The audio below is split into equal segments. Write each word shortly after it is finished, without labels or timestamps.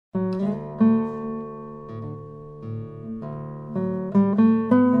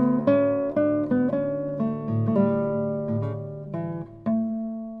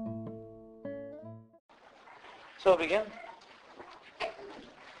begin?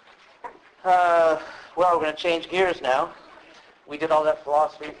 Well, we're going to change gears now. We did all that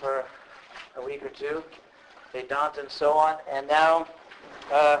philosophy for a week or two, Vedanta and so on, and now,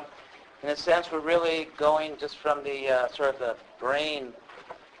 in a sense, we're really going just from the sort of the brain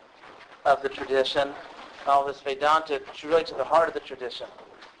of the tradition, all this Vedanta, really to the heart of the tradition.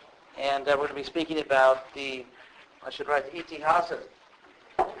 And we're going to be speaking about the Itihasa,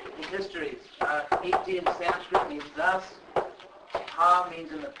 the histories. Iti in Sanskrit means thus, ha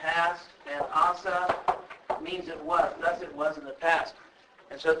means in the past, and asa means it was, thus it was in the past.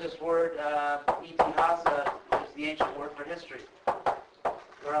 And so this word, Itihasa, is the ancient word for history.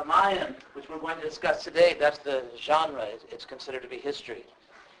 The Ramayana, which we're going to discuss today, that's the genre. It's considered to be history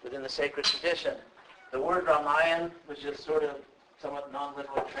within the sacred tradition. The word Ramayana, which is sort of somewhat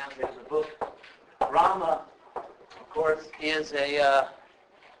non-literally translated as a book, Rama, of course, is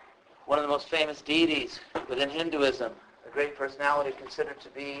one of the most famous deities within Hinduism, a great personality considered to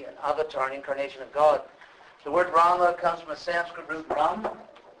be an avatar, an incarnation of God. The word Rama comes from a Sanskrit root Ram,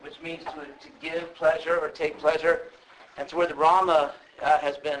 which means to give pleasure or take pleasure. And it's where the Rama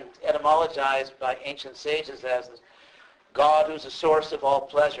has been etymologized by ancient sages as God who's the source of all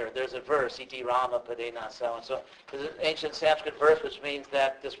pleasure. There's a verse, Iti Rama Padena, so and so. There's an ancient Sanskrit verse which means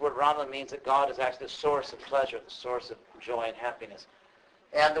that this word Rama means that God is actually the source of pleasure, the source of joy and happiness.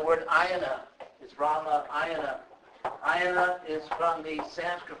 And the word Ayana is Rama Ayana. Ayana is from the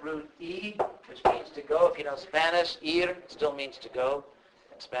Sanskrit root E, which means to go. If you know Spanish, ir still means to go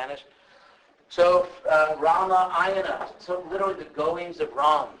in Spanish. So Rama Ayana, so literally the goings of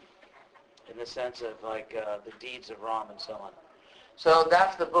Ram, in the sense of like the deeds of Ram and so on. So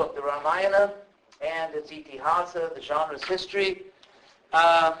that's the book, the Ramayana, and its Itihasa, the genre's history.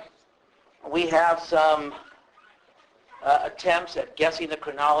 We have some attempts at guessing the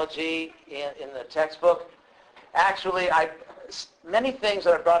chronology in the textbook. Actually, many things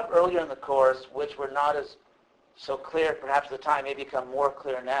that I brought up earlier in the course, which were not as so clear perhaps at the time, may become more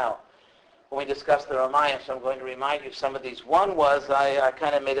clear now when we discuss the Ramayana. So I'm going to remind you of some of these. One was I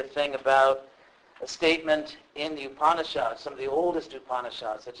kind of made a thing about a statement in the Upanishads, some of the oldest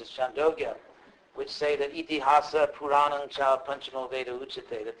Upanishads, such as Chandogya, which say that Itihasa Puranam Cha Panchamo Veda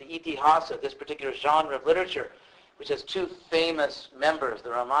Uchate, that the Itihasa, this particular genre of literature, which has two famous members, the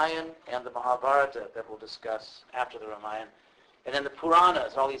Ramayana and the Mahabharata, that we'll discuss after the Ramayana, and then the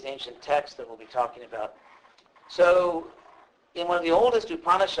Puranas, all these ancient texts that we'll be talking about. So in one of the oldest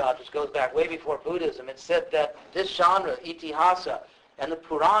Upanishads, which goes back way before Buddhism, it said that this genre, Itihasa, and the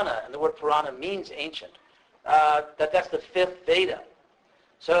Purana, and the word Purana means ancient, that's the fifth Veda.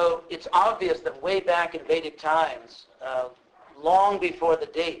 So it's obvious that way back in Vedic times, long before the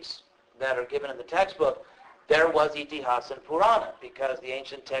dates that are given in the textbook, there was Itihasa and Purana, because the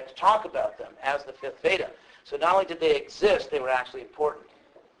ancient texts talk about them as the fifth Veda. So not only did they exist, they were actually important.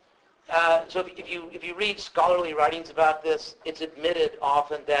 So if you read scholarly writings about this, it's admitted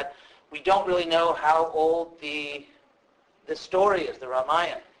often that we don't really know how old the story is, the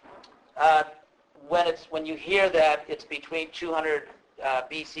Ramayana. When you hear that it's between 200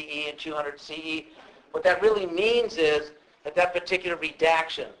 BCE and 200 CE, what that really means is that particular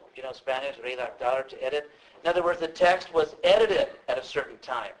redaction, you know Spanish, redactar, to edit. In other words, the text was edited at a certain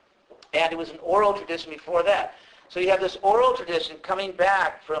time, and it was an oral tradition before that. So you have this oral tradition coming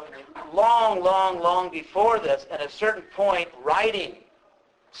back from long, long, long before this, and at a certain point, writing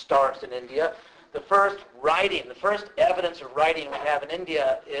starts in India. The first evidence of writing we have in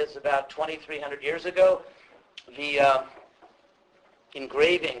India is about 2,300 years ago. The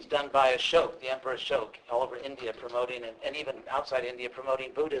engravings done by Ashoka, the Emperor Ashoka, all over India promoting, and even outside India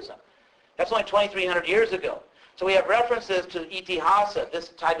promoting Buddhism. That's only 2,300 years ago. So we have references to Itihasa, this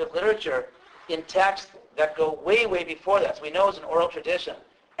type of literature, in texts that go way, way before that. So we know it's an oral tradition.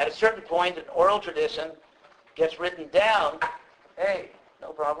 At a certain point, an oral tradition gets written down. Hey, no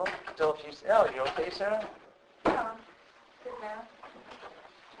problem. Until if you say, oh, you okay, Sarah? No, good now.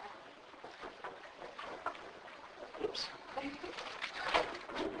 Oops.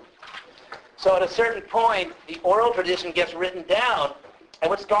 So at a certain point, the oral tradition gets written down, and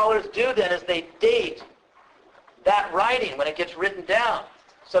what scholars do then is they date that writing when it gets written down.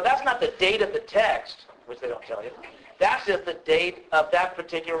 So that's not the date of the text, which they don't tell you. That's just the date of that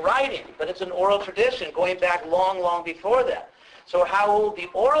particular writing. But it's an oral tradition going back long, long before that. So how old the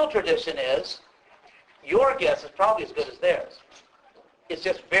oral tradition is, your guess is probably as good as theirs. It's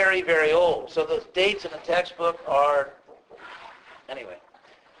just very, very old. So those dates in the textbook are, anyway,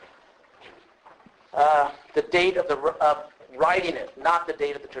 the date of writing it, not the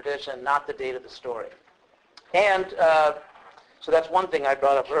date of the tradition, not the date of the story. And so that's one thing I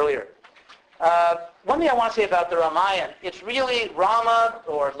brought up earlier. One thing I want to say about the Ramayana, it's really Rama,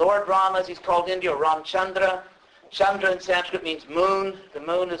 or Lord Rama as he's called in India, or Ramchandra. Chandra in Sanskrit means moon. The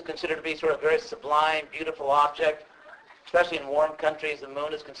moon is considered to be sort of a very sublime, beautiful object. Especially in warm countries, the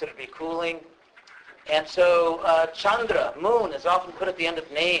moon is considered to be cooling. And so Chandra, moon, is often put at the end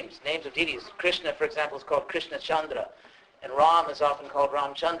of names of deities. Krishna, for example, is called Krishna Chandra, and Ram is often called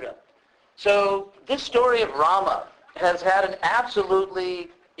Ramchandra. So this story of Rama has had an absolutely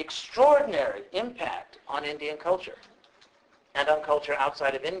extraordinary impact on Indian culture and on culture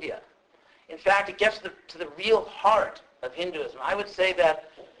outside of India. In fact, it gets to the real heart of Hinduism. I would say that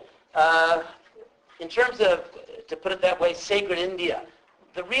in terms of, to put it that way, sacred India,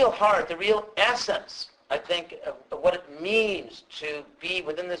 the real heart, the real essence, I think, of what it means to be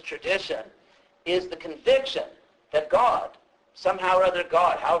within this tradition is the conviction that God, somehow or other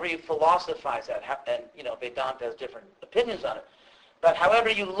God, however you philosophize that, and, Vedanta has different opinions on it, but however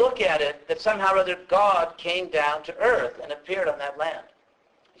you look at it, that somehow or other God came down to earth and appeared on that land.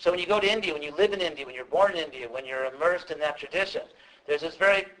 So when you go to India, when you live in India, when you're born in India, when you're immersed in that tradition, there's this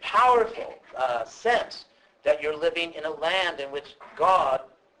very powerful sense that you're living in a land in which God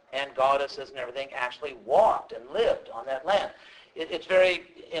and goddesses and everything actually walked and lived on that land. It's very,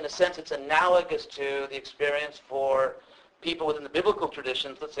 in a sense, it's analogous to the experience for people within the biblical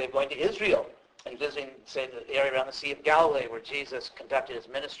traditions, let's say, going to Israel and visiting, say, the area around the Sea of Galilee where Jesus conducted his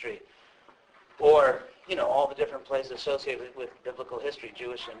ministry, or, all the different places associated with biblical history,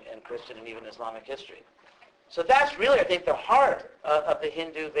 Jewish and Christian and even Islamic history. So that's really, I think, the heart of the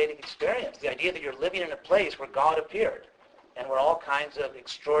Hindu Vedic experience, the idea that you're living in a place where God appeared and where all kinds of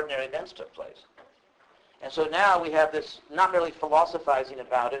extraordinary events took place. And so now we have this, not merely philosophizing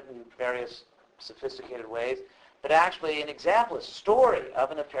about it in various sophisticated ways, but actually an example, a story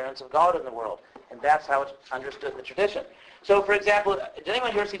of an appearance of God in the world. And that's how it's understood in the tradition. So, for example, did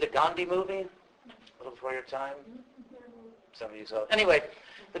anyone here see the Gandhi movie? A little before your time? Some of you saw it. Anyway,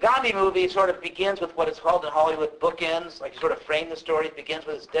 the Gandhi movie sort of begins with what is called in Hollywood bookends, like you sort of frame the story. It begins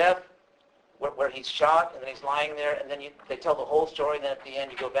with his death, where he's shot, and then he's lying there, and then they tell the whole story, and then at the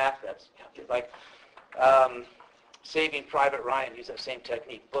end you go back. That's like Saving Private Ryan used that same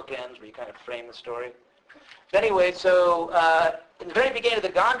technique, bookends, where you kind of frame the story. But anyway, so in the very beginning of the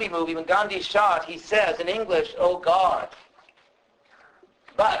Gandhi movie, when Gandhi's shot, he says in English, "Oh God."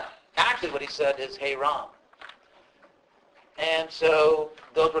 But actually what he said is, "Hey Ram." And so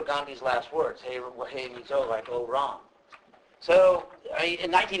those were Gandhi's last words. Hey means oh, like oh Ram. So in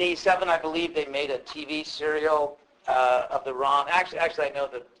 1987, I believe they made a TV serial of the Ram. Actually, I know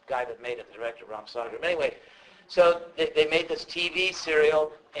the guy that made it, the director, Ram Sagar. But anyway, so they made this TV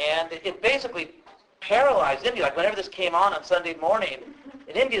serial, and it basically paralyzed India. Like whenever this came on Sunday morning,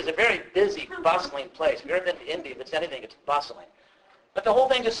 and India is a very busy, bustling place. If you've ever been to India, if it's anything, it's bustling. But the whole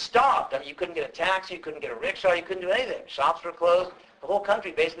thing just stopped. I mean, you couldn't get a taxi, you couldn't get a rickshaw, you couldn't do anything. Shops were closed. The whole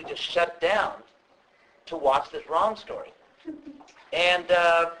country basically just shut down to watch this Ram story. And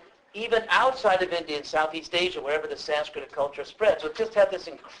even outside of India and Southeast Asia, wherever the Sanskrit culture spread, so it just had this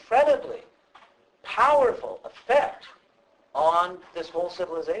incredibly powerful effect on this whole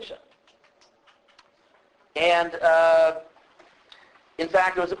civilization. And in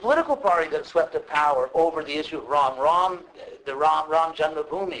fact, there was a political party that swept to power over the issue of Ram. Ram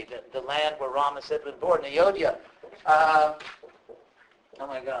Janmabhoomi, the land where Ram is said to have been born, Ayodhya. Oh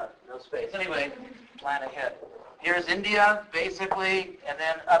my God, no space. Anyway, plan ahead. Here's India, basically, and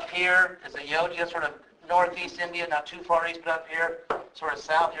then up here is Ayodhya, sort of northeast India, not too far east, but up here, sort of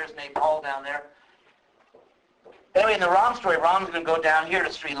south. Here's Nepal down there. Anyway, in the Ram story, Ram's going to go down here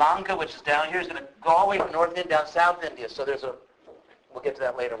to Sri Lanka, which is down here. He's going to go all the way from North India down South India. So we'll get to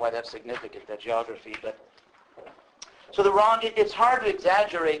that later, why that's significant, that geography. But so the Ram, it's hard to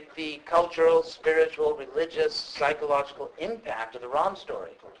exaggerate the cultural, spiritual, religious, psychological impact of the Ram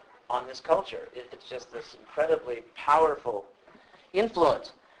story on this culture. It's just this incredibly powerful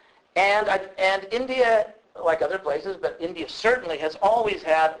influence. And India, like other places, but India certainly has always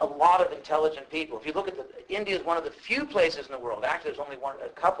had a lot of intelligent people. If you look at India is one of the few places in the world, actually there's only a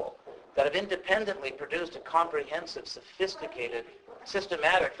couple, that have independently produced a comprehensive, sophisticated,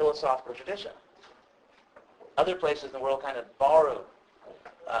 systematic philosophical tradition. Other places in the world kind of borrowed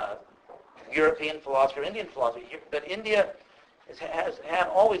European philosophy or Indian philosophy, but India has had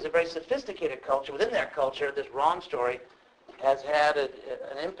always a very sophisticated culture. Within that culture, this Ram story has had an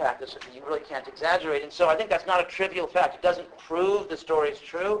impact that you really can't exaggerate. And so I think that's not a trivial fact. It doesn't prove the story is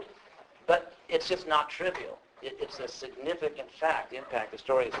true, but it's just not trivial. It's a significant fact, the impact the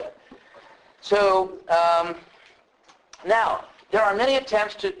story has had. So now, there are many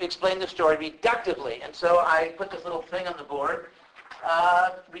attempts to explain the story reductively, and so I put this little thing on the board.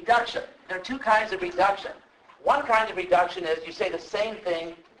 Reduction. There are two kinds of reduction. One kind of reduction is you say the same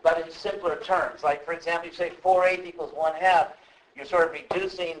thing, but in simpler terms. Like, for example, you say 4/8 equals 1/2. You're sort of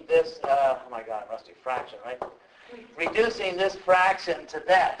reducing this, oh my God, rusty fraction, right? Reducing this fraction to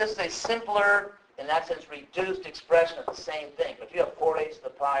that. This is a simpler, in that sense, reduced expression of the same thing. But if you have 4/8 of the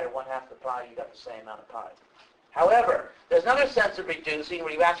pi or 1/2 of the pi, you got the same amount of pi. However, there's another sense of reducing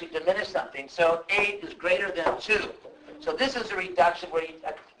where you actually diminish something. So 8 is greater than 2. So this is a reduction where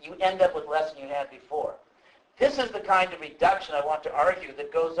you end up with less than you had before. This is the kind of reduction I want to argue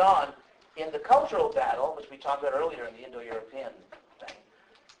that goes on in the cultural battle, which we talked about earlier in the Indo-European thing,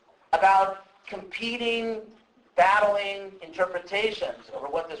 about competing, battling interpretations over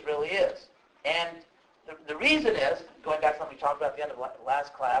what this really is. And the reason is, going back to something we talked about at the end of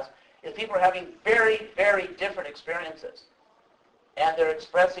last class, is people are having very, very different experiences. And they're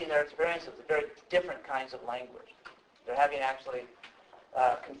expressing their experiences in very different kinds of language. They're having actually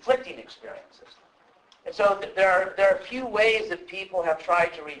conflicting experiences. And so there are a few ways that people have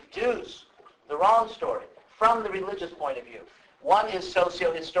tried to reduce the wrong story from the religious point of view. One is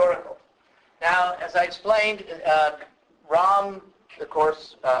socio-historical. Now, as I explained, Ram, of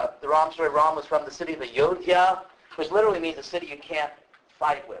course, the Ram story, Ram was from the city of Ayodhya, which literally means a city you can't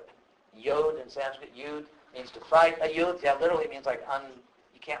fight with. Yod in Sanskrit, Yud, means to fight. Ayodhya literally means like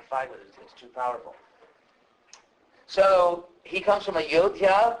you can't fight with it. It's too powerful. So he comes from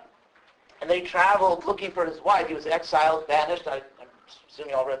Ayodhya, and they traveled looking for his wife. He was exiled, banished. I assume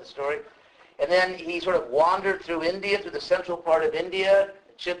you all read the story. And then he sort of wandered through India, through the central part of India,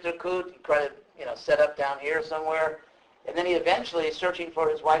 Chitrakoot. He tried to set up down here somewhere. And then he eventually, searching for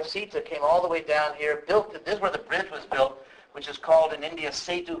his wife Sita, came all the way down here, this is where the bridge was built, which is called in India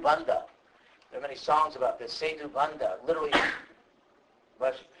Setu Bandha. There are many songs about this, Setu Bandha. Literally,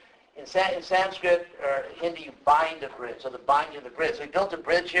 in Sanskrit or Hindi, you bind a bridge, so the binding of the bridge. So he built a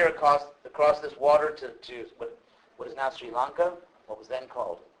bridge here across this water to what is now Sri Lanka, what was then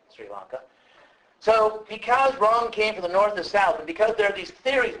called Sri Lanka. So because Ram came from the north to south, and because there are these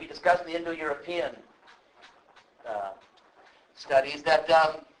theories we discussed in the Indo-European studies that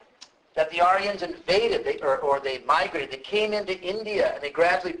the Aryans invaded, or they migrated, they came into India, and they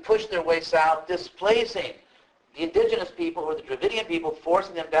gradually pushed their way south, displacing the indigenous people, or the Dravidian people,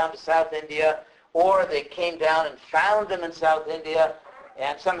 forcing them down to South India, or they came down and found them in South India,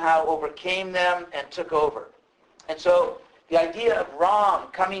 and somehow overcame them and took over. And so the idea of Ram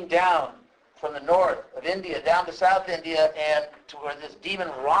coming down from the north of India down to South India and to where this demon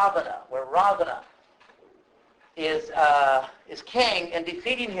Ravana, where Ravana is king, and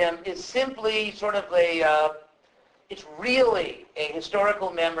defeating him is simply sort of it's really a historical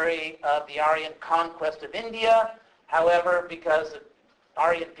memory of the Aryan conquest of India. However, because the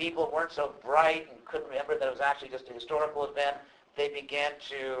Aryan people weren't so bright and couldn't remember that it was actually just a historical event, they began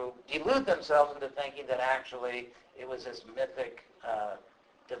to delude themselves into thinking that actually it was this mythic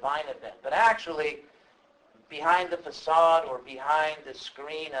divine event. But actually, behind the facade or behind the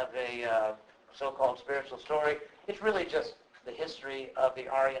screen of a so-called spiritual story, it's really just the history of the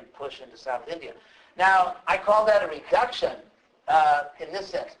Aryan push into South India. Now, I call that a reduction in this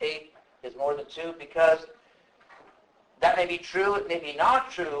sense. 8 is more than 2 because that may be true, it may be not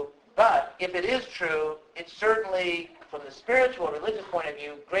true, but if it is true, it certainly, from the spiritual, religious point of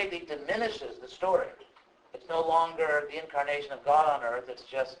view, greatly diminishes the story. It's no longer the incarnation of God on earth, it's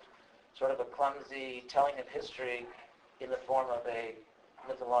just sort of a clumsy telling of history in the form of a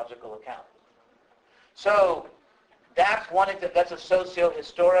mythological account. So, that's a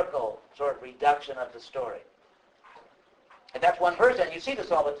socio-historical sort of reduction of the story. And that's one version, and you see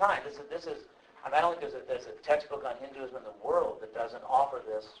this all the time. This is I don't think there's a textbook on Hinduism in the world that doesn't offer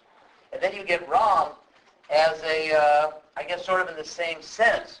this. And then you get Ram as I guess sort of in the same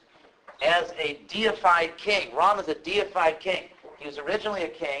sense, as a deified king. Ram is a deified king. He was originally a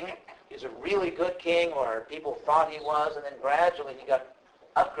king. He was a really good king, or people thought he was, and then gradually he got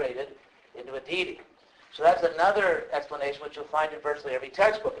upgraded into a deity. So that's another explanation which you'll find in virtually every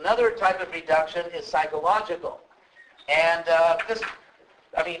textbook. Another type of reduction is psychological. And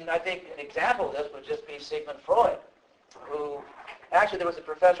I think an example of this would just be Sigmund Freud, who, actually there was a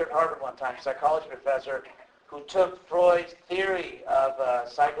professor at Harvard one time, a psychology professor, who took Freud's theory of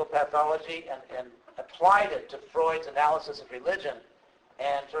psychopathology and applied it to Freud's analysis of religion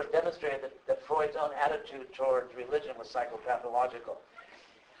and sort of demonstrated that Freud's own attitude towards religion was psychopathological.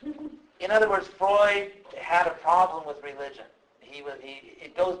 In other words, Freud had a problem with religion.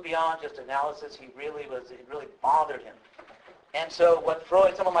 It goes beyond just analysis. It really bothered him. And so what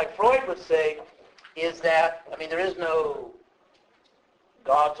someone like Freud would say is that, there is no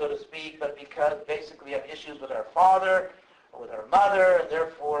God, so to speak, but because basically we have issues with our father, with our mother, and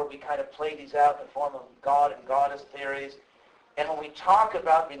therefore we kind of play these out in the form of God and goddess theories. And when we talk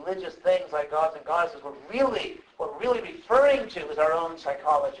about religious things like gods and goddesses, what we're really referring to is our own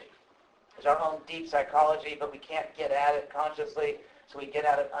psychology. It's our own deep psychology, but we can't get at it consciously, so we get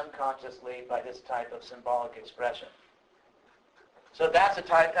at it unconsciously by this type of symbolic expression. So that's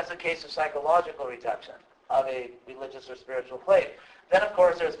a case of psychological reduction of a religious or spiritual claim. Then, of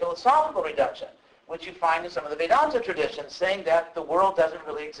course, there's philosophical reduction, which you find in some of the Vedanta traditions, saying that the world doesn't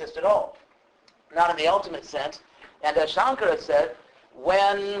really exist at all. Not in the ultimate sense. And as Shankara said,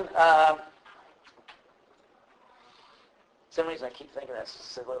 when... for some reason I keep thinking that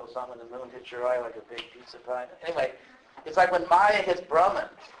little song, when the moon hits your eye like a big pizza pie. Anyway, it's like when Maya hits Brahman.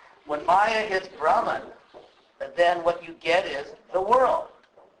 When Maya hits Brahman, then what you get is the world.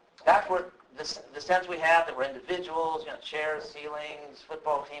 That's where the sense we have that we're individuals, chairs, ceilings,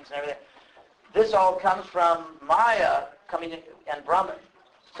 football teams and everything. This all comes from Maya coming in, and Brahman.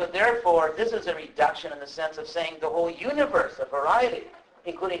 So therefore, this is a reduction in the sense of saying the whole universe of variety,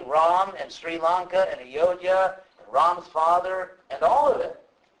 including Ram and Sri Lanka and Ayodhya, and Ram's father, and all of it,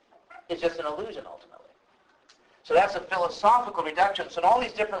 is just an illusion ultimately. So that's a philosophical reduction. So in all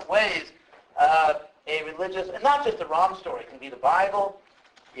these different ways, a religious, and not just the Ram story, it can be the Bible,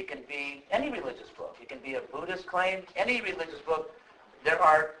 it can be any religious book, it can be a Buddhist claim, any religious book. There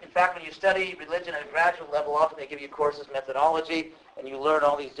are, in fact, when you study religion at a graduate level, often they give you courses, methodology, and you learn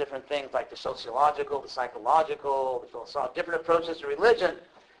all these different things like the sociological, the psychological, the philosophical, different approaches to religion.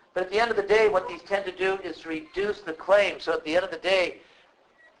 But at the end of the day, what these tend to do is to reduce the claim. So at the end of the day,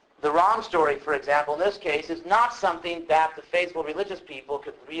 the Ram story, for example, in this case, is not something that the faithful religious people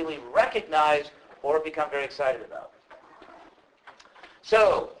could really recognize or become very excited about.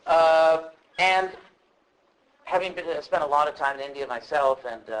 So, and having spent a lot of time in India myself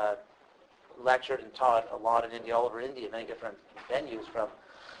and lectured and taught a lot in India, all over India, many different venues, from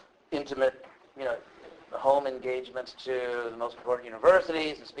intimate, home engagements to the most important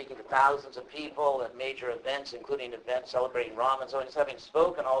universities, and speaking to thousands of people at major events, including events celebrating Ram and so on. Just having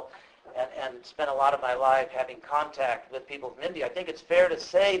spoken and spent a lot of my life having contact with people from India, I think it's fair to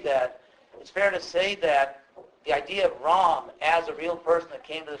say that the idea of Ram as a real person that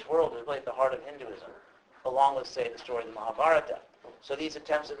came to this world is really at the heart of Hinduism, along with, say, the story of the Mahabharata. So these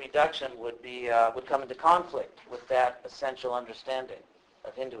attempts at reduction would come into conflict with that essential understanding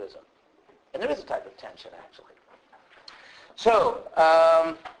of Hinduism. And there is a type of tension, actually. So,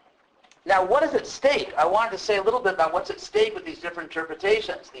 now what is at stake? I wanted to say a little bit about what's at stake with these different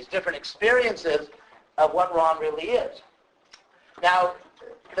interpretations, these different experiences of what Ram really is. Now,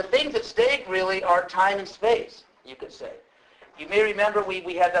 the things at stake really are time and space, you could say. You may remember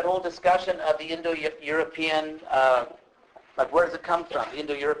we had that whole discussion of the Indo-European, like where does it come from, the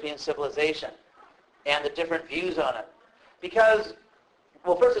Indo-European civilization, and the different views on it. Because,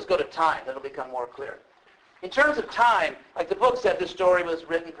 well, first let's go to time, that'll become more clear. In terms of time, like the book said, this story was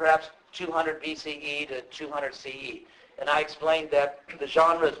written perhaps 200 BCE to 200 CE. And I explained that the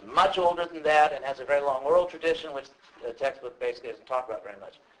genre is much older than that and has a very long oral tradition, which the textbook basically doesn't talk about very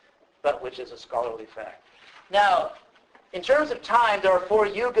much, but which is a scholarly fact. Now, in terms of time, there are 4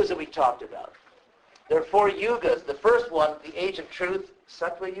 yugas that we talked about. There are 4 yugas. The first one, the age of truth,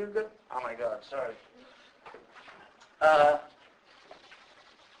 Sattva Yuga. Oh my God, sorry.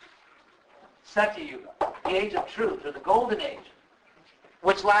 Satya Yuga, the age of truth, or the golden age,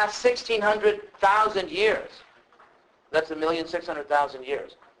 which lasts 1,600,000 years. That's 1,600,000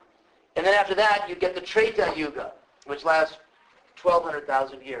 years. And then after that, you get the Treta Yuga, which lasts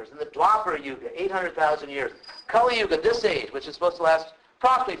 1,200,000 years. And the Dwapara Yuga, 800,000 years. Kali Yuga, this age, which is supposed to last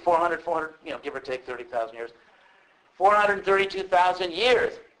approximately 400, give or take 30,000 years. 432,000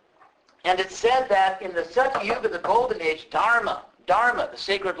 years. And it said that in the Satya Yuga, the golden age, Dharma, the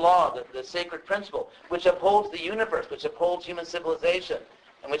sacred law, the sacred principle, which upholds the universe, which upholds human civilization,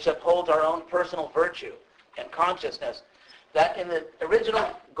 and which upholds our own personal virtue and consciousness, that in the original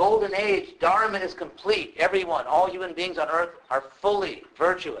golden age, Dharma is complete. Everyone, all human beings on earth are fully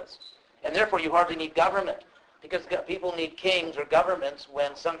virtuous. And therefore you hardly need government, because people need kings or governments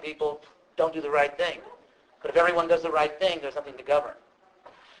when some people don't do the right thing. But if everyone does the right thing, there's nothing to govern.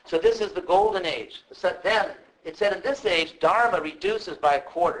 So this is the golden age. Then, it said in this age, Dharma reduces by a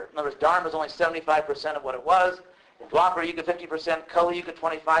quarter. In other words, Dharma is only 75% of what it was. In Dwapara Yuga, 50%. Kali Yuga,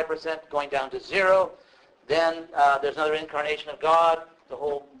 25%, going down to 0. Then there's another incarnation of God. The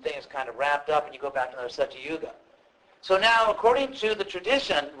whole thing is kind of wrapped up, and you go back to another Satya Yuga. So now, according to the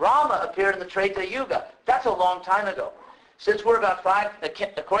tradition, Rama appeared in the Treta Yuga. That's a long time ago. Since we're about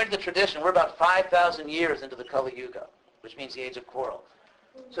according to the tradition, we're about 5,000 years into the Kali Yuga, which means the age of coral.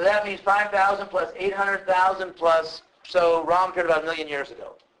 So that means 5,000 plus 800,000 plus So Ram appeared about 1 million years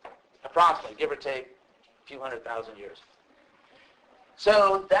ago, approximately, give or take a few 100,000 years.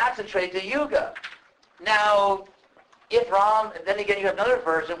 So that's a Treta Yuga. Now, if Ram, and then again you have another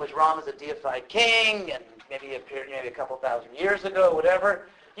version, which Ram is a deified king, and maybe appeared maybe a couple thousand years ago, whatever.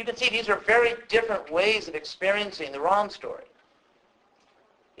 You can see these are very different ways of experiencing the Ram story.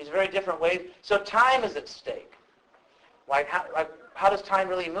 These are very different ways. So time is at stake. How does time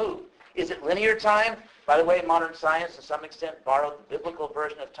really move? Is it linear time? By the way, modern science to some extent borrowed the biblical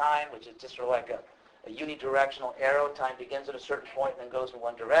version of time, which is just sort of like a unidirectional arrow. Time begins at a certain point and then goes in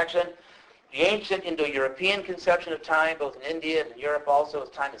one direction. The ancient Indo-European conception of time, both in India and in Europe also, is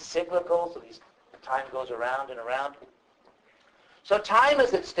time is cyclical, so time goes around and around. So time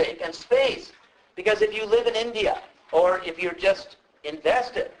is at stake, and space, because if you live in India, or if you're just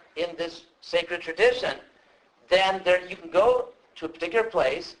invested in this sacred tradition, then you can go to a particular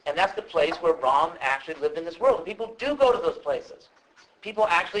place, and that's the place where Ram actually lived in this world. And people do go to those places. People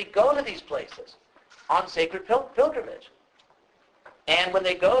actually go to these places on sacred pilgrimage. And when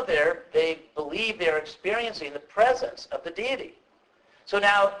they go there, they believe they're experiencing the presence of the deity. So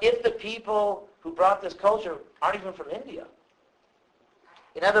now, if the people who brought this culture aren't even from India,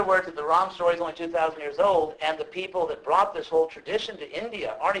 in other words, if the Ram story is only 2,000 years old, and the people that brought this whole tradition to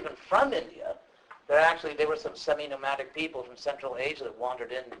India aren't even from India, they were some semi-nomadic people from Central Asia that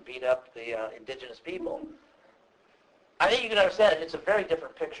wandered in and beat up the indigenous people. I think you can understand it's a very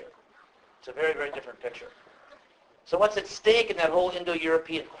different picture. It's a very, very different picture. So what's at stake in that whole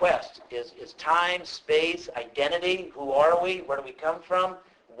Indo-European quest is time, space, identity. Who are we? Where do we come from?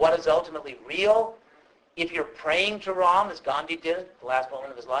 What is ultimately real? If you're praying to Ram, as Gandhi did, the last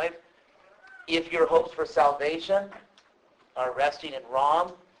moment of his life, if your hopes for salvation are resting in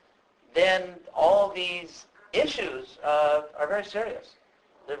Ram, then all these issues are very serious.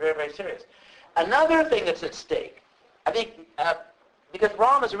 They're very, very serious. Another thing that's at stake, I think, because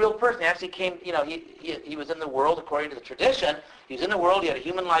Ram is a real person. He actually came, he was in the world according to the tradition. He was in the world. He had a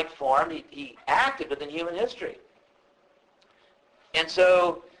human-like form. He acted within human history. And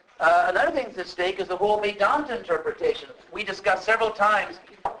so another thing that's at stake is the whole Vedanta interpretation. We discussed several times,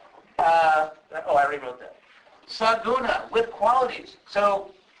 I already wrote that. Saguna, with qualities.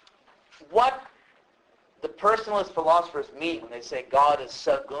 So what the personalist philosophers mean when they say God is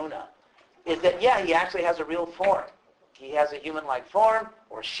Saguna is that, yeah, he actually has a real form. He has a human-like form,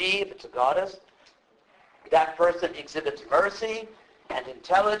 or she, if it's a goddess. That person exhibits mercy and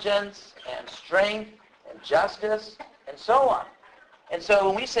intelligence and strength and justice and so on. And so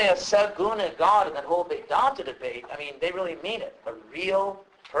when we say a Saguna God in that whole Vedanta debate, I mean, they really mean it. A real,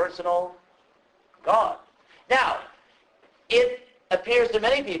 personal God. Now, it appears to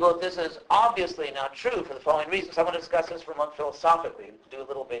many people that this is obviously not true for the following reasons. I want to discuss this for a moment philosophically, do a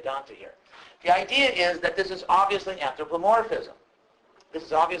little Vedanta here. The idea is that this is obviously anthropomorphism. This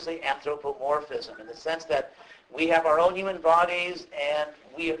is obviously anthropomorphism in the sense that we have our own human bodies and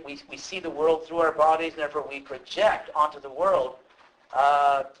we see the world through our bodies, and therefore we project onto the world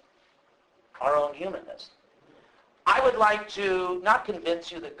our own humanness. I would like to not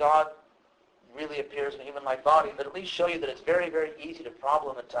convince you that God really appears in a human-like body, but at least show you that it's very, very easy to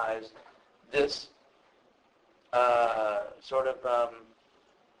problematize this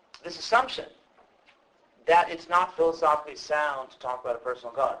this assumption that it's not philosophically sound to talk about a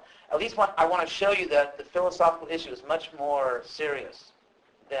personal God. At least I want to show you that the philosophical issue is much more serious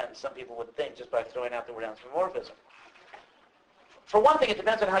than some people would think just by throwing out the word anthropomorphism. For one thing, it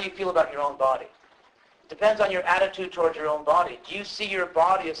depends on how you feel about your own body. It depends on your attitude towards your own body. Do you see your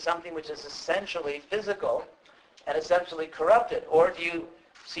body as something which is essentially physical and essentially corrupted? Or do you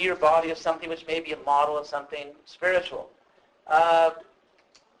see your body as something which may be a model of something spiritual?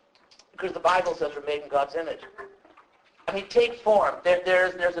 Because the Bible says we're made in God's image. I mean, take form.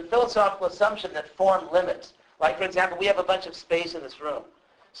 There's a philosophical assumption that form limits. Like, for example, we have a bunch of space in this room.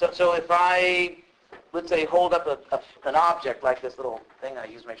 So if I, let's say, hold up an object like this little thing I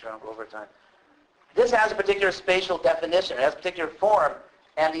use to make sure I don't go over time. This has a particular spatial definition. It has a particular form.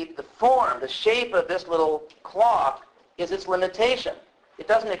 And the form, the shape of this little clock is its limitation. It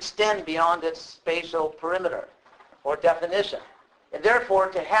doesn't extend beyond its spatial perimeter or definition. And therefore,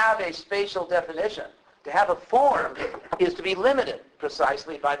 to have a spatial definition, to have a form, is to be limited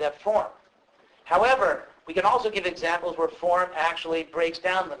precisely by that form. However, we can also give examples where form actually breaks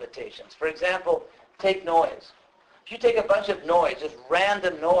down limitations. For example, take noise. If you take a bunch of noise, just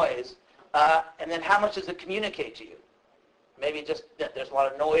random noise, and then how much does it communicate to you? Maybe just that there's a lot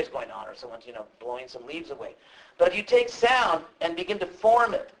of noise going on, or someone's blowing some leaves away. But if you take sound and begin to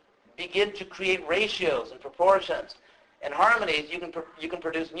form it, begin to create ratios and proportions and harmonies, you can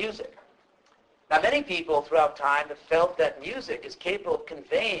produce music. Now, many people throughout time have felt that music is capable of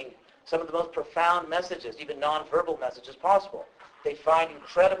conveying some of the most profound messages, even nonverbal messages possible. They find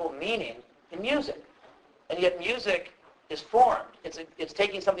incredible meaning in music. And yet music is formed. It's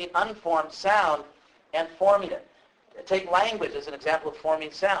taking something unformed sound and forming it. Take language as an example of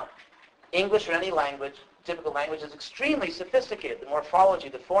forming sound. English or any language, typical language, is extremely sophisticated, the morphology,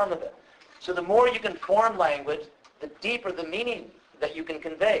 the form of it. So the more you can form language, the deeper the meaning that you can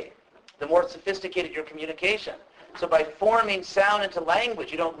convey, the more sophisticated your communication. So by forming sound into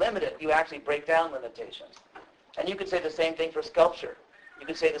language, you don't limit it, you actually break down limitations. And you could say the same thing for sculpture. You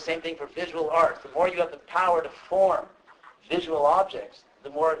could say the same thing for visual arts. The more you have the power to form visual objects, the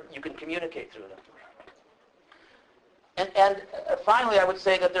more you can communicate through them. And finally, I would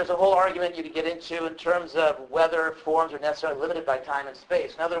say that there's a whole argument you could get into in terms of whether forms are necessarily limited by time and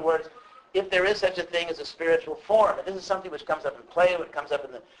space. In other words, if there is such a thing as a spiritual form, and this is something which comes up in Plato, it comes up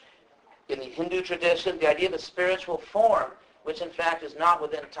in the Hindu tradition, the idea of a spiritual form, which in fact is not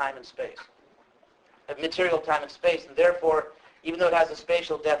within time and space, of material time and space, and therefore, even though it has a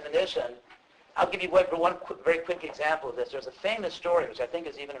spatial definition, I'll give you one very quick example of this. There's a famous story, which I think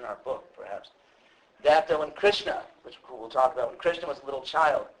is even in our book, perhaps, that when Krishna, which we'll talk about, when Krishna was a little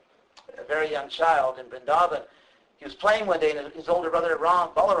child, a very young child in Vrindavan, he was playing one day, and his older brother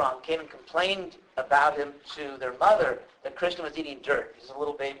Balaram came and complained about him to their mother that Krishna was eating dirt. He was a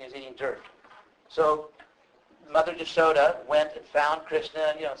little baby and he was eating dirt. So Mother Yashoda went and found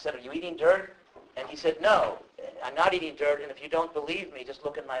Krishna and said, "Are you eating dirt?" And he said, "No, I'm not eating dirt, and if you don't believe me, just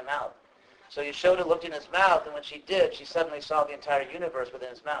look in my mouth." So Yashoda looked in his mouth, and when she did, she suddenly saw the entire universe within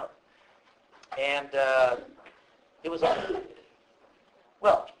his mouth. And it was a,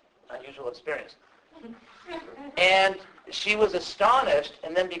 unusual experience. And she was astonished,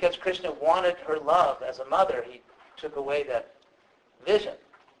 and then because Krishna wanted her love as a mother, he took away that vision.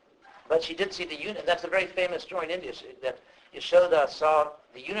 But she did see the universe. That's a very famous story in India, that Yashoda saw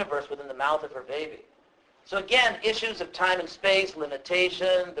the universe within the mouth of her baby. So again, issues of time and space,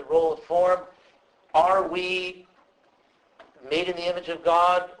 limitation, the role of form. Are we made in the image of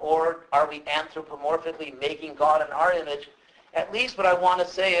God, or are we anthropomorphically making God in our image? At least what I want to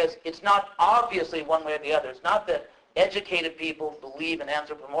say is it's not obviously one way or the other. It's not that educated people believe in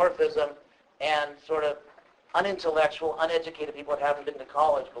anthropomorphism and sort of unintellectual, uneducated people that haven't been to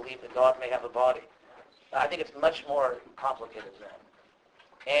college believe that God may have a body. I think it's much more complicated than that.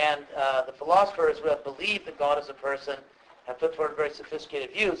 And the philosophers who have believed that God is a person have put forward very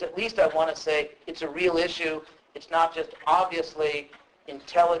sophisticated views. At least I want to say it's a real issue. It's not just obviously,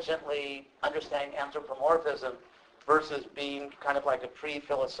 intelligently understanding anthropomorphism versus being kind of like a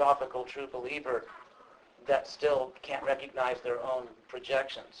pre-philosophical true believer that still can't recognize their own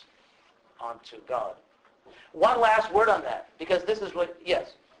projections onto God. One last word on that, because this is what,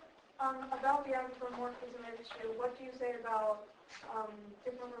 yes? About the anthropomorphism issue, what do you say about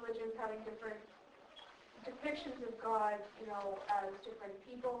different religions having different depictions of God, as different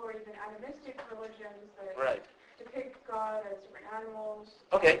people, or even animistic religions that depict God as different animals?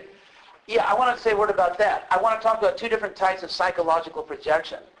 Okay. Yeah, I want to say a word about that. I want to talk about two different types of psychological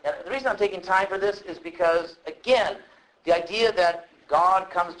projection. And the reason I'm taking time for this is because, again, the idea that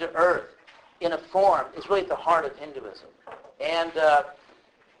God comes to earth in a form is really at the heart of Hinduism. And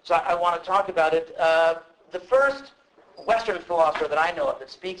so I want to talk about it. The first Western philosopher that I know of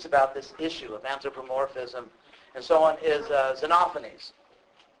that speaks about this issue of anthropomorphism and so on is Xenophanes,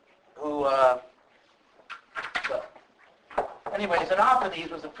 who... Anyway, Xenophanes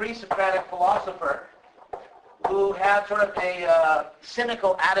was a pre-Socratic philosopher who had sort of a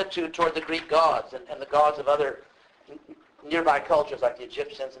cynical attitude toward the Greek gods and the gods of other nearby cultures like the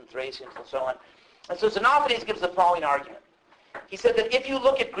Egyptians and Thracians and so on. And so Xenophanes gives the following argument. He said that if you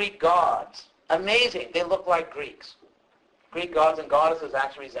look at Greek gods, amazing, they look like Greeks. Greek gods and goddesses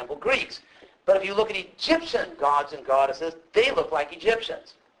actually resemble Greeks. But if you look at Egyptian gods and goddesses, they look like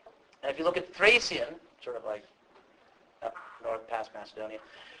Egyptians. And if you look at Thracian, sort of like up north past Macedonia.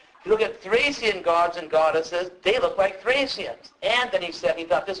 If you look at Thracian gods and goddesses, they look like Thracians. And then he said, he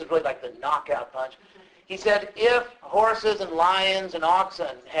thought this was really like the knockout punch. He said, if horses and lions and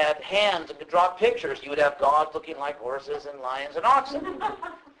oxen had hands and could draw pictures, you would have gods looking like horses and lions and oxen.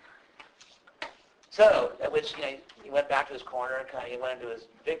 So, at which, he went back to his corner and he went into his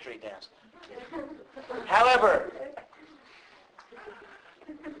victory dance. However,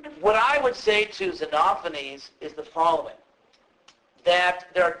 what I would say to Xenophanes is the following, that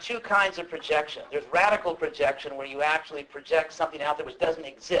there are two kinds of projection. There's radical projection, where you actually project something out there which doesn't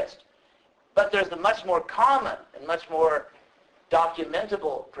exist. But there's the much more common and much more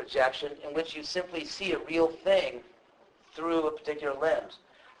documentable projection in which you simply see a real thing through a particular lens.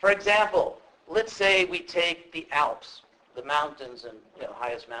 For example, let's say we take the Alps, the mountains and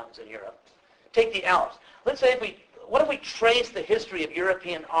highest mountains in Europe. Take the Alps. Let's say what if we trace the history of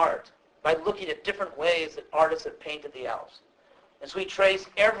European art by looking at different ways that artists have painted the Alps? And so we trace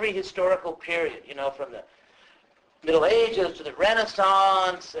every historical period, from the Middle Ages to the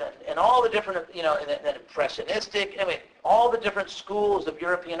Renaissance and all the different, and then Impressionistic, all the different schools of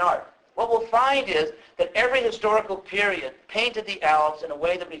European art. What we'll find is that every historical period painted the Alps in a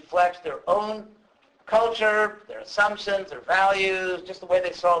way that reflects their own culture, their assumptions, their values, just the way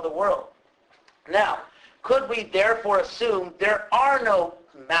they saw the world. Now, could we therefore assume there are no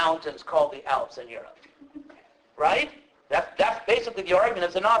mountains called the Alps in Europe? Right? That's basically the argument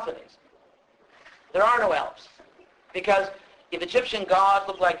of Xenophanes. There are no Alps. Because if Egyptian gods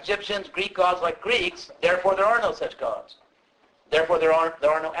look like Egyptians, Greek gods like Greeks, therefore there are no such gods. Therefore there are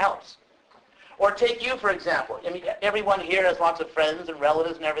no Alps. Or take you, for example. I mean, everyone here has lots of friends and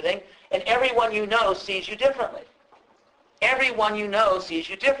relatives and everything, and everyone you know sees you differently. Everyone you know sees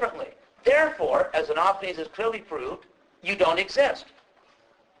you differently. Therefore, as Xenophanes has clearly proved, you don't exist.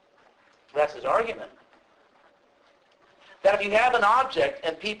 That's his argument. That if you have an object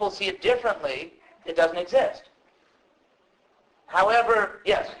and people see it differently, it doesn't exist. However,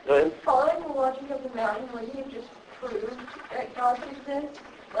 yes, go ahead. Following the logic of the mountain, wouldn't you just prove that God exists?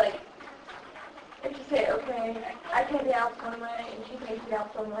 Like, if you say, okay, I paint the Alps one way and she paints the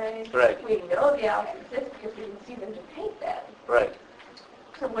Alps one way, right. We know the Alps exist because we can see them to paint them. Right.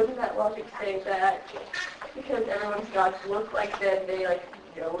 So wouldn't that logic say that because everyone's gods look like them, they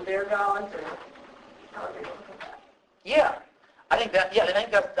know their gods, or how are they going to look at that? Yeah. I think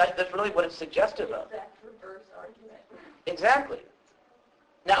that's really what it's suggestive of. Exact reverse argument. Exactly.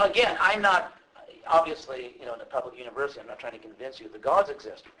 Now again, I'm not, obviously, in a public university, I'm not trying to convince you the gods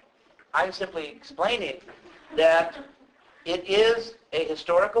exist. I'm simply explaining that it is a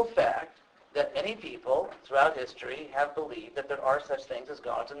historical fact that many people throughout history have believed that there are such things as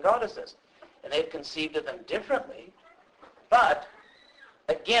gods and goddesses. And they've conceived of them differently, but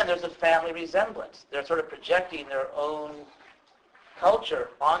again, there's a family resemblance. They're sort of projecting their own culture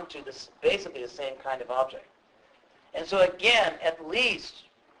onto this, basically the same kind of object. And so again, at least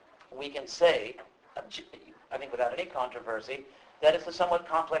we can say, I think without any controversy, that it's a somewhat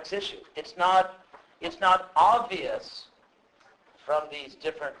complex issue. It's not obvious from these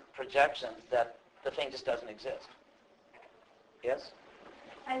different projections that the thing just doesn't exist. Yes?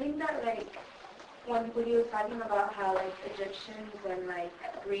 I think that when you were talking about how Egyptians and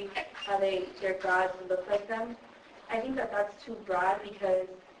Greek, how their gods look like them, I think that that's too broad because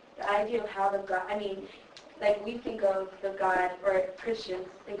the idea of how the God, we think of the God, or Christians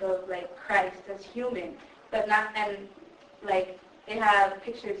think of Christ as human, but not, and they have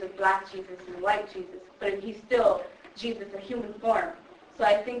pictures of black Jesus and white Jesus, but he's still Jesus, a human form. So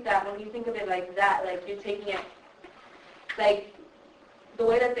I think that when you think of it like that, you're taking it, the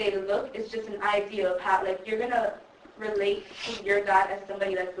way that they look is just an idea of how, you're going to relate to your God as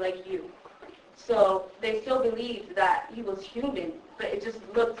somebody that's like you. So they still believe that he was human, but it just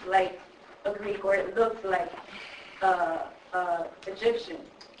looks like a Greek, or it looks like Egyptian.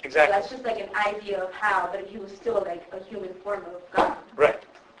 Exactly. So that's just an idea of how, but he was still a human form of God. Right.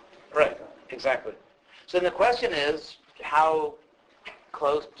 Right. Exactly. So then the question is, how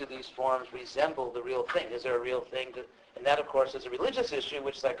close do these forms resemble the real thing? Is there a real thing? And that, of course, is a religious issue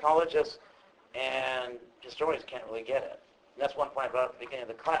which psychologists and historians can't really get at. And that's one point I brought up at the beginning of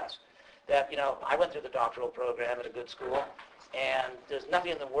the class. That, I went through the doctoral program at a good school, and there's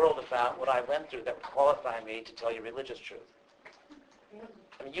nothing in the world about what I went through that would qualify me to tell you religious truth.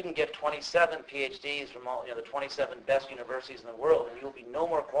 You can get 27 PhDs from all, the 27 best universities in the world, and you'll be no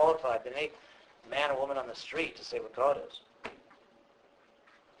more qualified than any man or woman on the street to say what God is.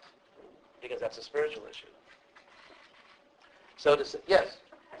 Because that's a spiritual issue. So to say, yes?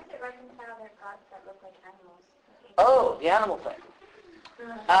 How does it reconcile their gods that look like animals? Oh, the animal thing.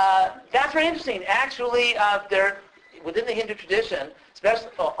 That's very interesting. Actually, they're within the Hindu tradition, especially,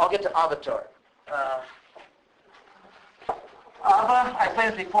 I'll get to Avatar. Ava, I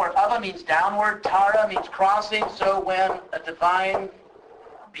said this before, Ava means downward, Tara means crossing, so when a divine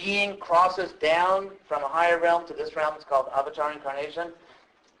being crosses down from a higher realm to this realm, it's called Avatar incarnation.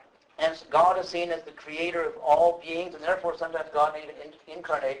 And God is seen as the creator of all beings, and therefore sometimes God may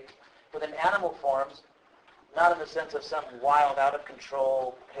incarnate within animal forms, not in the sense of some wild,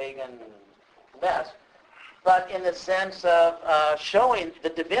 out-of-control, pagan mess, but in the sense of showing the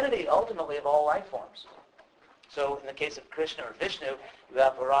divinity, ultimately, of all life forms. So in the case of Krishna or Vishnu, you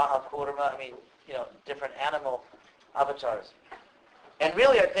have Varaha, Kurma, different animal avatars. And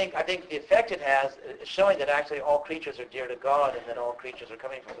really, I think the effect it has is showing that actually all creatures are dear to God and that all creatures are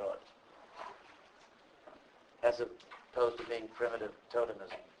coming from God. as opposed to being primitive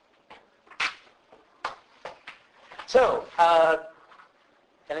totemism. So,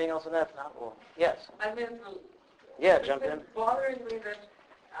 anything else on that? If not, well, yes. I mean, Yeah, it's jump been in. bothering me that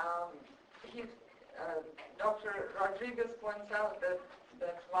he's, Dr. Rodriguez points out that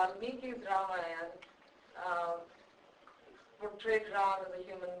Valmiki's Ramayana portrayed Ram as a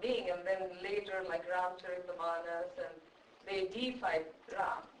human being, and then later, like Ramcharitamanas, and they deified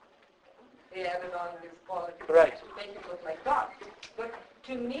Ram. They added on these qualities Right. to make him look like God. But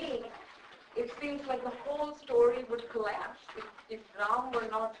to me, it seems like the whole story would collapse if Ram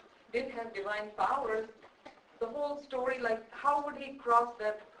didn't have divine powers. The whole story, like, how would he cross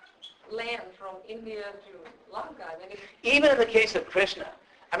that land from India to Lanka? I mean, Even in the case of Krishna,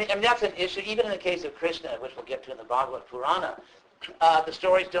 I mean that's an issue. Even in the case of Krishna, which we'll get to in the Bhagavad Purana, the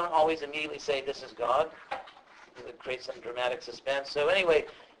stories don't always immediately say this is God. It creates some dramatic suspense. So anyway,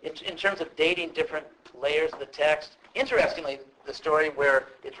 in terms of dating different layers of the text, interestingly, the story where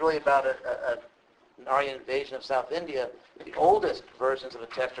it's really about an Aryan invasion of South India, the oldest versions of the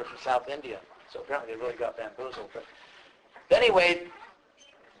text are from South India. So apparently they really got bamboozled. But anyway,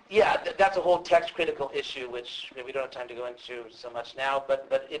 yeah, that's a whole text-critical issue, which we don't have time to go into so much now. But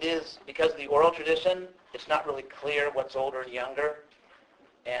it is, because of the oral tradition, it's not really clear what's older and younger.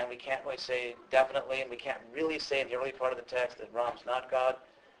 And we can't really say definitely, and we can't really say in the early part of the text that Ram's not God.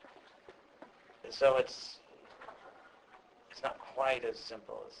 So it's not quite as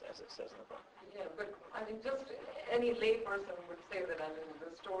simple as it says in the book. yeah, but I mean, just any layperson would say that, I mean,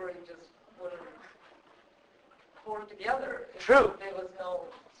 the story just wouldn't hold together if True. there was no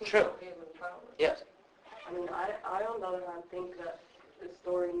True. superhuman power. Yes. I mean, I on the other hand think that the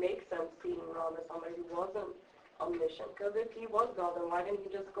story makes sense seeing Ram as somebody who wasn't omniscient. Because if he was God, then why didn't he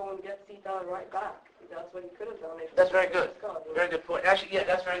just go and get Sita right back? That's what he could have done. If That's he very was good. God. Very good point. Actually, yeah,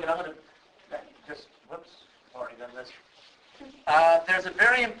 that's very good. I'm going to just, whoops, already done this. There's a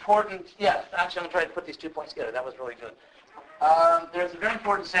very important, yeah, actually I'm going to try to put these 2 points together. That was really good. There's a very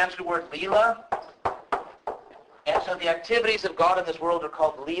important Sanskrit word, lila. And so the activities of God in this world are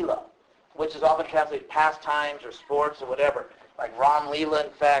called lila, which is often translated pastimes or sports or whatever. Like Ram Leela,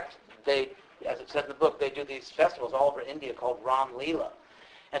 in fact, they, as it said in the book, they do these festivals all over India called Ram Leela.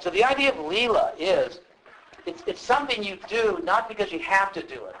 And so the idea of Leela is, it's something you do not because you have to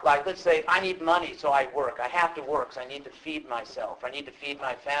do it. Like, let's say, I need money, so I work. I have to work, so I need to feed myself. I need to feed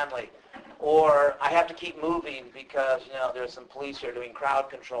my family. Or I have to keep moving because, there's some police here doing crowd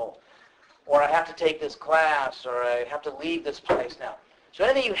control. Or I have to take this class, or I have to leave this place now. So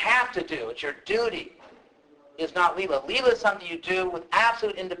anything you have to do, it's your duty, is not Leela. Leela is something you do with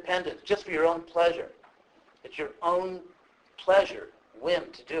absolute independence, just for your own pleasure. It's your own pleasure,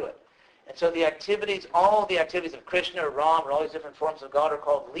 whim to do it. And so the activities, all the activities of Krishna or Ram or all these different forms of God are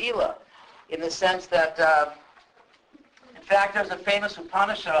called Leela, in the sense that, in fact, there's a famous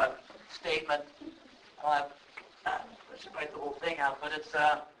Upanishad statement. I should write the whole thing out, but it's,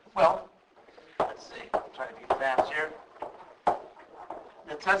 let's see, I'll try to be fast here.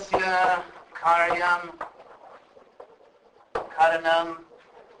 Natasya karyam karanam.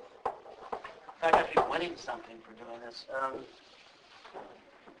 In fact, I should be winning something for doing this.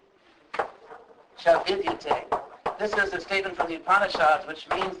 Shavidyate. This is a statement from the Upanishads, which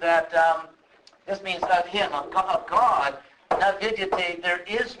means that, this means of him, of God, navidyate, there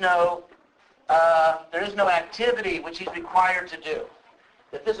is no activity which he's required to do.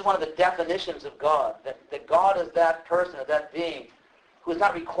 That this is one of the definitions of God, that God is that person, or that being, who is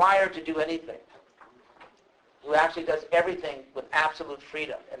not required to do anything, who actually does everything with absolute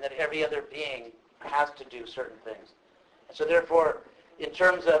freedom, and that every other being has to do certain things. And so therefore, in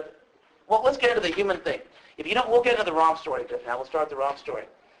terms of, well, let's get into the human thing. If you don't, we'll get into the Ram story now. We'll start with the Ram story.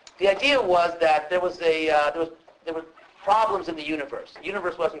 The idea was that there were problems in the universe. The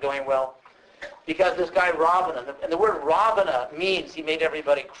universe wasn't going well because this guy Ravana, and the word Ravana means he made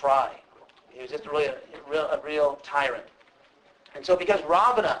everybody cry. He was just a real tyrant. And so because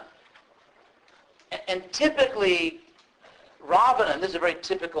Ravana, and typically Ravana, and this is a very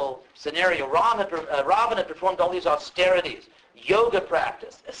typical scenario, Ravana performed all these austerities, yoga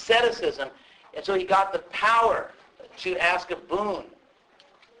practice, asceticism, and so he got the power to ask a boon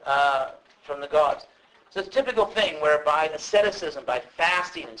from the gods. So it's a typical thing whereby asceticism, by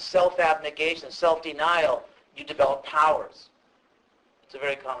fasting and self-abnegation, self-denial, you develop powers. It's a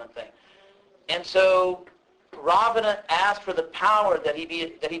very common thing. And so Ravana asked for the power that he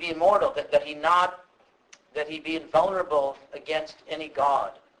be immortal, that he be invulnerable against any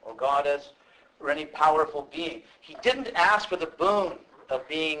god or goddess or any powerful being. He didn't ask for the boon of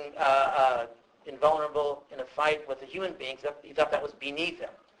being invulnerable in a fight with a human being. He thought that was beneath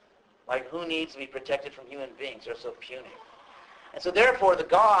him. Like, who needs to be protected from human beings? They're so puny. And so therefore the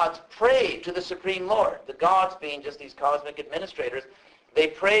gods prayed to the Supreme Lord. The gods being just these cosmic administrators, they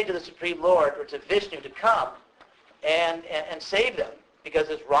prayed to the Supreme Lord, or to Vishnu, to come and save them, because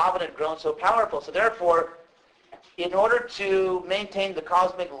this Ravana had grown so powerful. So therefore, in order to maintain the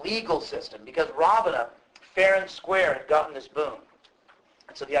cosmic legal system, because Ravana, fair and square, had gotten this boon.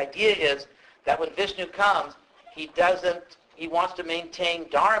 And so the idea is that when Vishnu comes, he wants to maintain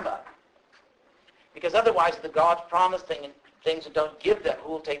Dharma, because otherwise the gods promise things and don't give them,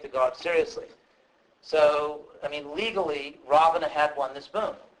 who will take the gods seriously? So, I mean, legally, Ravana had won this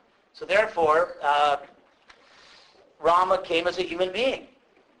boon. So therefore, Rama came as a human being.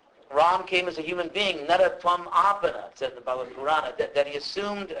 Ram came as a human being, Naratvam Apana, it said in the Bhagavad Purana, that he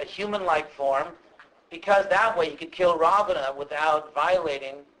assumed a human-like form, because that way he could kill Ravana without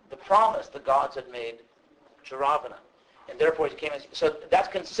violating the promise the gods had made to Ravana. And therefore he came as... So that's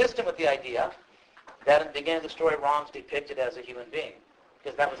consistent with the idea that in the beginning of the story, Ram's depicted as a human being,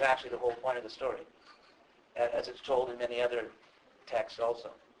 because that was actually the whole point of the story, as it's told in many other texts also.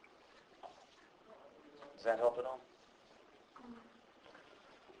 Does that help at all?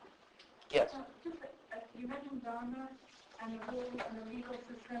 Yes. You mentioned Dharma and the rules and the legal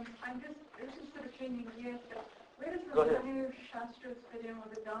system. This is sort of changing gears, but where does the Manu Shastras fit in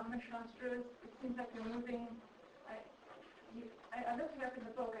with the Dharma Shastras? It seems like they're moving. I looked it up in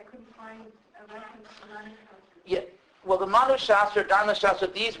the book. I couldn't find a reference to Manu Shastras. Yeah. Well, the Manu Shastra, Dharma Shastra,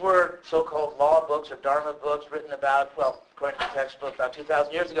 these were so-called law books or Dharma books written about, well, according to the textbook, about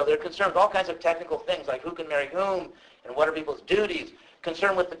 2,000 years ago. They're concerned with all kinds of technical things, like who can marry whom and what are people's duties.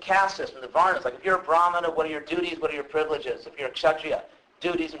 Concerned with the caste system, the varnas. Like if you're a Brahmana, what are your duties, what are your privileges? If you're a Kshatriya,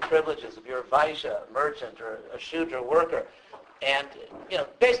 duties and privileges. If you're a Vaishya, a merchant, or a Shudra, worker. And,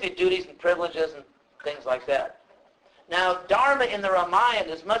 basically duties and privileges and things like that. Now, Dharma in the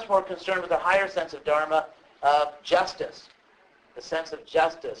Ramayana is much more concerned with a higher sense of Dharma, of justice. The sense of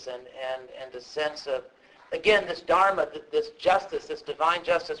justice and the sense of, again, this Dharma, this justice, this divine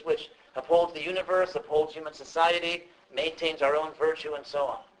justice which upholds the universe, upholds human society, maintains our own virtue, and so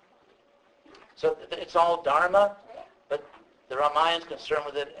on. So it's all Dharma, but the Ramayan's concerned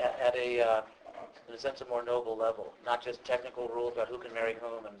with it at in a sense, a more noble level, not just technical rules about who can marry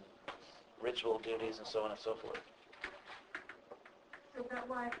whom and ritual duties and so on and so forth. So is that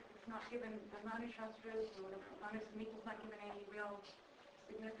why it's not given, the Manu Shastras or the Manu Samhita is not given any real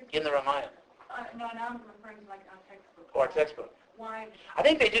significance? In the Ramayana. No, now I'm referring to like our textbook. Or a textbook. Why? I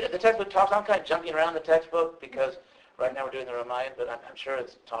think they do. The textbook talks, I'm kind of jumping around the textbook because right now we're doing the Ramayana, but I'm sure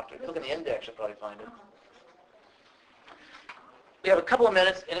it's talked to. Look in the index, you'll probably find it. We have a couple of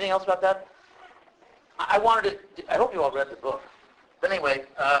minutes. Anything else about that? I hope you all read the book. But anyway,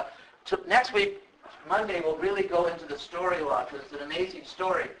 next week, Monday, we'll really go into the story a lot, because it's an amazing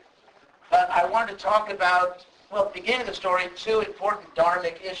story. But I wanted to talk about, well, at the beginning of the story, two important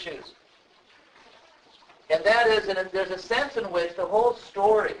dharmic issues. And that is, there's a sense in which the whole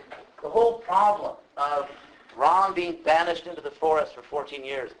story, the whole problem of Ram being banished into the forest for 14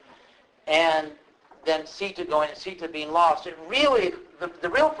 years, and then Sita being lost, it really, the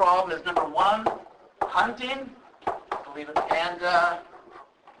real problem is, number one, hunting, believe it, and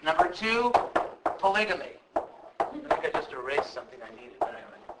number two, polygamy. I think I just erased something I needed, but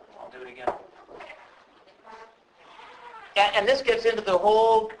anyway, I'll do it again. And this gets into the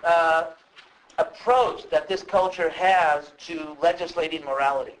whole approach that this culture has to legislating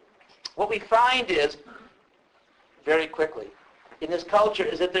morality. What we find is, very quickly, in this culture,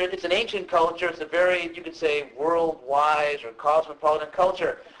 is that it's an ancient culture. It's a very, you could say, worldwide or cosmopolitan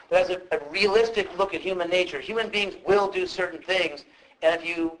culture that has a realistic look at human nature. Human beings will do certain things, and if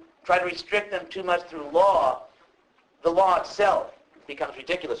you try to restrict them too much through law, the law itself becomes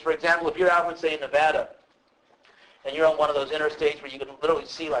ridiculous. For example, if you're out, let's say, in Nevada, and you're on one of those interstates where you can literally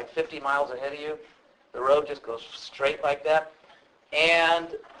see like 50 miles ahead of you, the road just goes straight like that,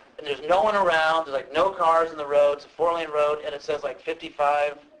 and there's no one around, there's like no cars in the road, it's a 4-lane road, and it says like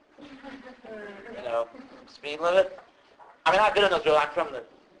 55, speed limit. I mean, I've been on those roads. I'm from the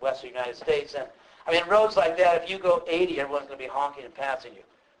western United States, and I mean, roads like that, if you go 80, everyone's going to be honking and passing you.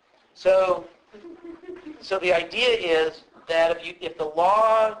 So the idea is that if the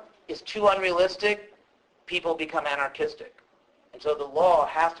law is too unrealistic, people become anarchistic. And so the law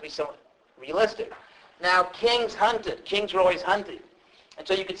has to be somewhat realistic. Now, kings hunted. Kings were always hunting. And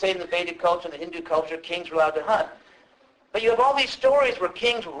so you could say in the Vedic culture, in the Hindu culture, kings were allowed to hunt. But you have all these stories where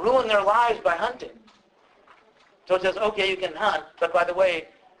kings ruin their lives by hunting. So it says, okay, you can hunt, but by the way,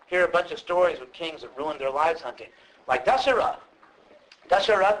 here are a bunch of stories with kings that ruined their lives hunting. Like Dasharatha.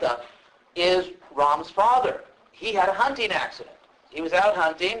 Dasharatha is Ram's father. He had a hunting accident. He was out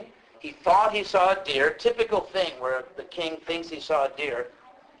hunting. He thought he saw a deer, typical thing where the king thinks he saw a deer.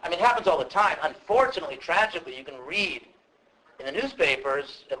 I mean, it happens all the time. Unfortunately, tragically, you can read in the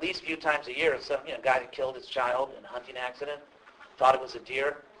newspapers at least a few times a year some guy that killed his child in a hunting accident, thought it was a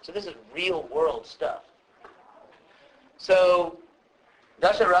deer. So this is real world stuff. So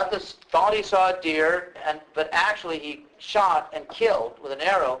Dasharatha thought he saw a deer, but actually he shot and killed with an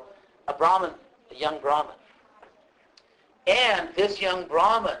arrow a Brahmin, a young Brahmin. And this young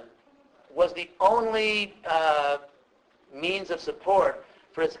Brahmin was the only means of support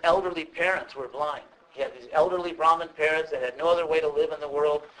for his elderly parents who were blind. He had these elderly Brahmin parents that had no other way to live in the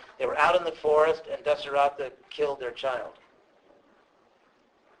world. They were out in the forest, and Dasharatha killed their child.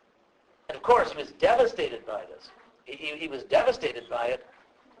 And of course, he was devastated by this. He was devastated by it.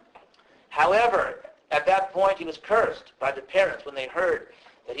 However, at that point, he was cursed by the parents when they heard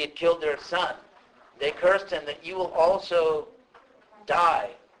that he had killed their son. They cursed him that you will also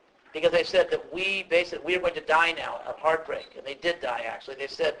die, because they said that we are going to die now of heartbreak. And they did die, actually. They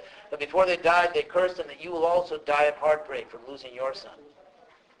said, but before they died, they cursed him that you will also die of heartbreak from losing your son.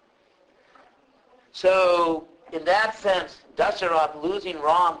 So, in that sense, Dasharatha losing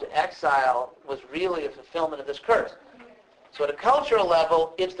Ram to exile was really a fulfillment of this curse. So at a cultural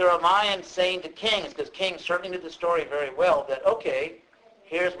level, it's the Ramayana saying to kings, because kings certainly knew the story very well, that, okay,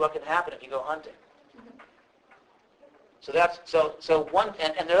 here's what can happen if you go hunting. So that's, so one,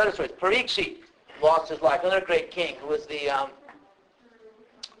 and there are other stories. Parikshit lost his life, another great king who was the,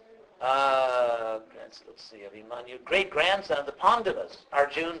 let's see, Abhimanyu, great-grandson of the Pandavas,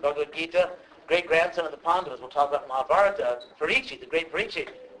 Arjun, Bhagavad Gita, great-grandson of the Pandavas. We'll talk about Mahabharata. Parikshit, the great Parikshit,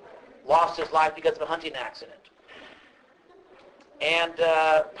 lost his life because of a hunting accident. And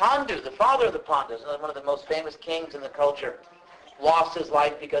Pandu, the father of the Pandavas, one of the most famous kings in the culture, lost his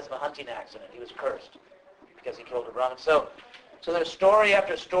life because of a hunting accident. He was cursed because he killed a Brahmin. So there's story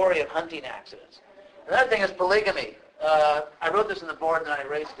after story of hunting accidents. Another thing is polygamy. I wrote this in the board and I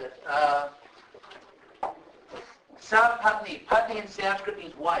erased it. Sa-patni. Patni in Sanskrit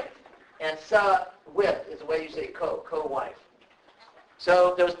means wife. And sa-with is the way you say co-wife.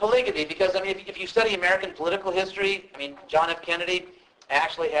 So there was polygamy because, I mean, if you study American political history, I mean, John F. Kennedy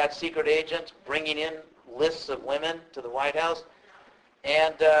actually had secret agents bringing in lists of women to the White House.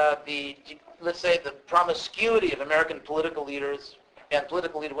 And let's say the promiscuity of American political leaders, and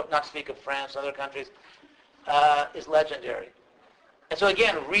political leaders, not to speak of France and other countries, is legendary. And so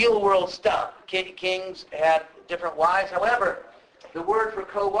again, real world stuff. Kings had different wives. However, the word for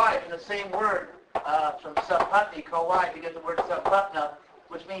co-wife, and the same word from sapatni, co-wife, you get the word sapatna,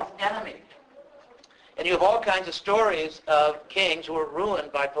 which means enemy. And you have all kinds of stories of kings who were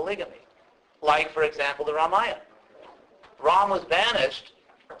ruined by polygamy. Like, for example, the Ramayana. Ram was banished.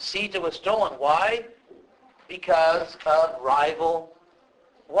 Sita was stolen. Why? Because of rival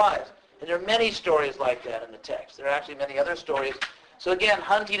wives. And there are many stories like that in the text. There are actually many other stories. So again,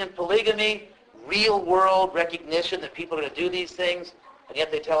 hunting and polygamy, real world recognition that people are going to do these things, and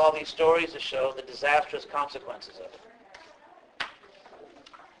yet they tell all these stories to show the disastrous consequences of it.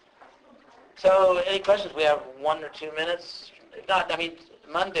 So any questions? We have 1 or 2 minutes. If not, I mean,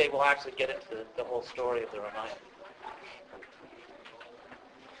 Monday we'll actually get into the whole story of the Ramayana.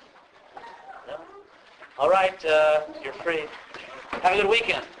 No? All right, you're free. Have a good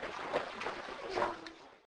weekend.